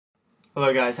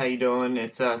Hello guys, how you doing?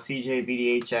 It's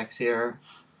CJVDHX here.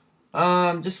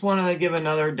 Just want to give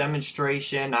another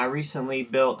demonstration. I recently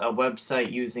built a website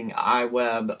using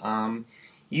iWeb.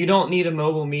 You don't need a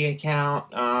mobile me account.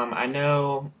 I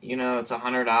know, it's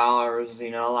 $100.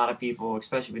 A lot of people,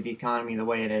 especially with the economy the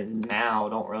way it is now,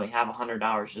 don't really have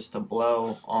 $100 just to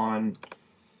blow on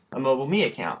a mobile me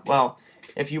account. Well,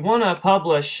 if you want to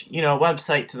publish, a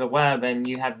website to the web and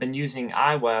you have been using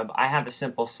iWeb, I have a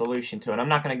simple solution to it. I'm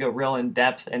not going to go real in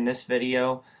depth in this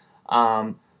video,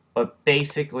 but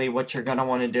basically what you're going to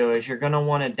want to do is you're going to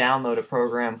want to download a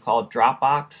program called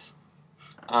Dropbox.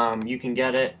 You can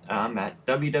get it at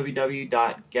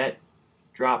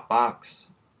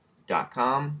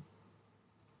www.getdropbox.com.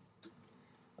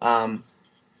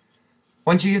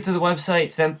 Once you get to the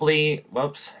website, simply,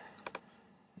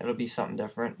 it'll be something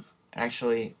different.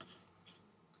 Actually,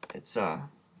 it's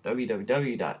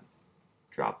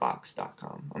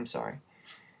www.dropbox.com. I'm sorry.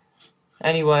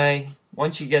 Anyway,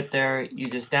 once you get there, you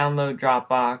just download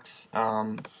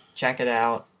Dropbox, check it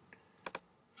out,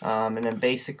 and then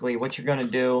basically what you're going to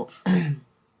do is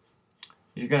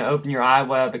you're going to open your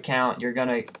iWeb account. You're going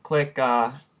to click,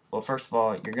 well, first of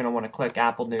all, you're going to want to click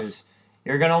Apple News.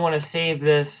 You're going to want to save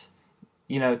this,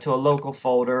 to a local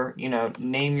folder.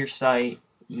 Name your site,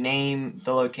 name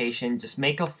the location. Just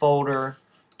make a folder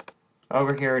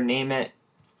over here, name it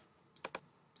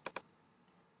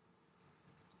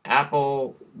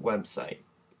Apple website.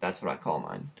 That's what I call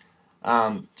mine.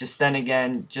 I'm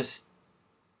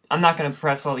not going to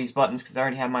press all these buttons because I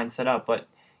already have mine set up, but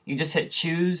you just hit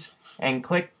choose and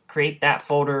click create that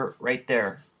folder right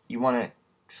there. You want to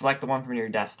select the one from your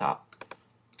desktop.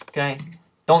 Okay?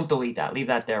 Don't delete that. Leave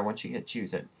that there once you hit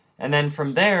choose it. And then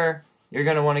from there, you're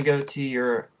going to want to go to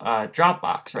your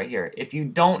Dropbox right here. If you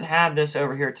don't have this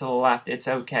over here to the left, it's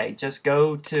okay. Just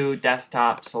go to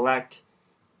desktop, select,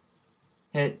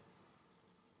 hit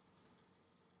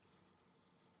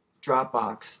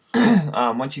Dropbox.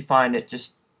 Once you find it,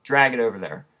 just drag it over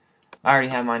there. I already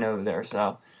have mine over there.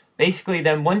 So basically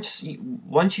then once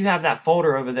you have that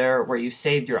folder over there where you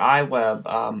saved your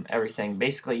iWeb everything,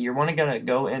 basically you're going to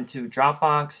go into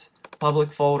Dropbox,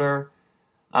 public folder,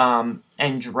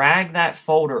 and drag that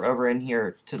folder over in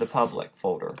here to the public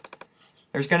folder.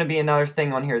 There's going to be another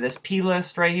thing on here. This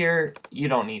plist right here, you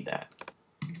don't need that.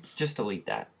 Just delete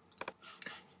that.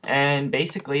 And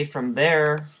basically from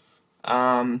there,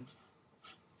 what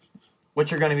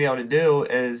you're going to be able to do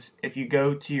is if you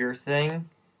go to your thing,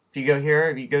 if you go here,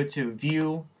 if you go to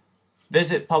view,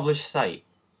 visit published site,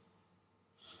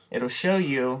 it'll show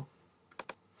you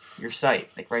your site.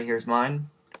 Like right here's mine.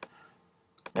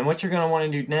 And what you're going to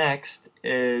want to do next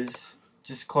is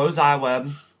just close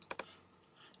iWeb.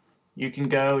 You can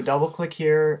go double click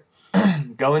here,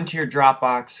 go into your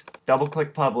Dropbox, double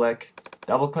click public,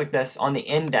 double click this on the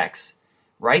index,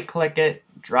 right click it,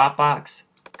 Dropbox,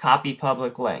 copy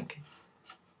public link.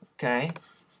 Okay,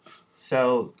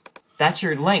 so that's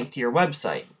your link to your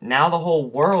website. Now the whole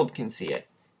world can see it.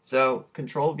 So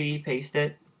Control V, paste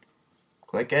it,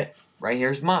 click it, right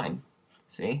here's mine.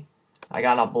 See, I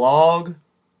got a blog,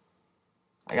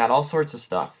 I got all sorts of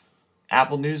stuff.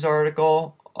 Apple News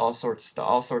article, all sorts of stuff,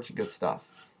 all sorts of good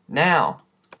stuff. Now,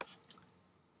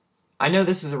 I know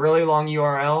this is a really long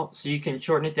URL, so you can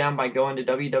shorten it down by going to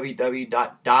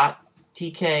www.tk.com.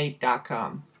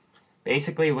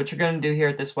 Basically, what you're going to do here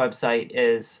at this website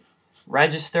is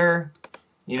register,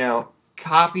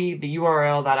 copy the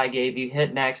URL that I gave you,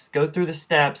 hit next, go through the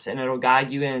steps, and it'll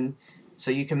guide you in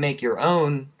so you can make your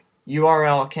own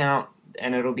URL account,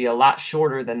 and it'll be a lot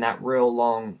shorter than that real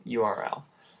long URL.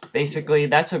 Basically,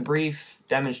 that's a brief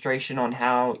demonstration on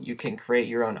how you can create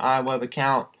your own iWeb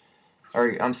account,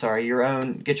 or I'm sorry,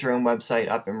 get your own website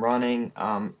up and running.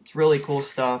 It's really cool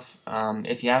stuff.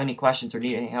 If you have any questions or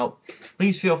need any help,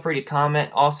 please feel free to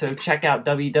comment. Also, check out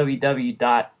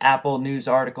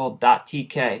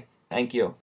www.applenewsarticle.tk. Thank you.